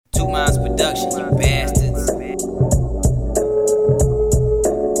production, you bastards.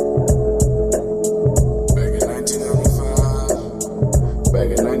 Back in 1995. Back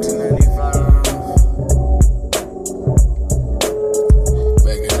in 1995.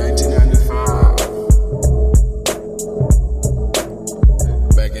 Back in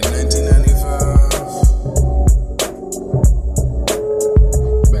 1995. Back in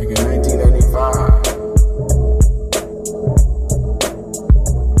 1995. Back in 1995.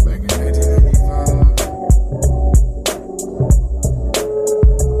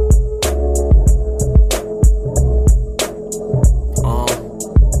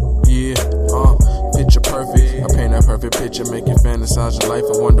 I paint that perfect picture, make you fantasize your life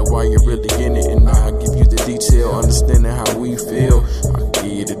and wonder why you're really in it. And now I give you the detail, understanding how we feel. I can give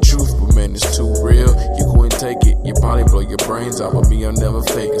you the truth, but man, it's too real. You couldn't take it, you probably blow your brains out, but me, I'll never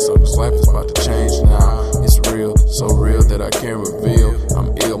fake it. So this life is about to change now. It's real, so real that I can't reveal. I'm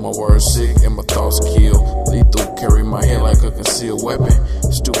ill, my words sick, and my thoughts kill. Lethal, carry my hand like a concealed weapon.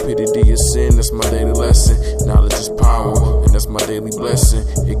 Stupidity is sin, that's my daily lesson. Knowledge is power, and that's my daily blessing.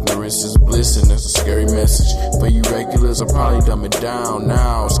 Ignorance is bliss, and that's a scary message. For you regulars, I'm probably dumbing down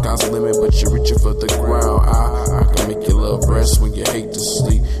now. Sky's the limit, but you're reaching for the ground. I can make your love rest when you hate to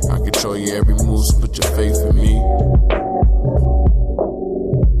sleep. I control your every move, so put your faith in me.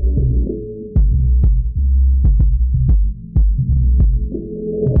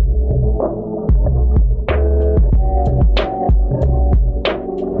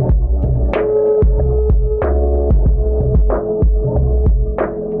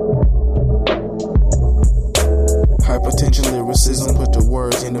 Hypertension, lyricism, put the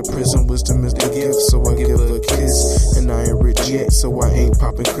words in the prison. Wisdom is the gift, so I give her a kiss. And I ain't rich yet, so I ain't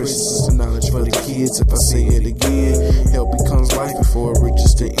popping Christmas. The knowledge for the kids, if I say it again. Help becomes life before it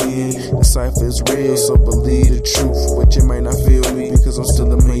reaches the end. The cipher is real, so believe the truth. But you might not feel me, because I'm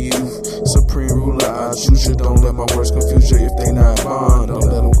still in my youth. Supreme ruler, I choose you. Don't let my words confuse you. If they not bond, don't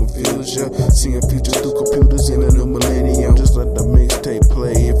let them confuse you. Seeing future through computers in a new millennium. Just let the mixtape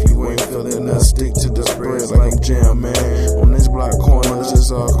play. If you ain't feeling us, stick to the spread like I'm jam, man. On this block corner, it's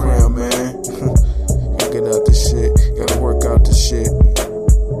just all cram, man. Gotta get out this shit, gotta work out this shit.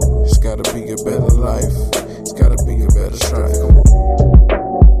 It's gotta be a better life, it's gotta be a better strife.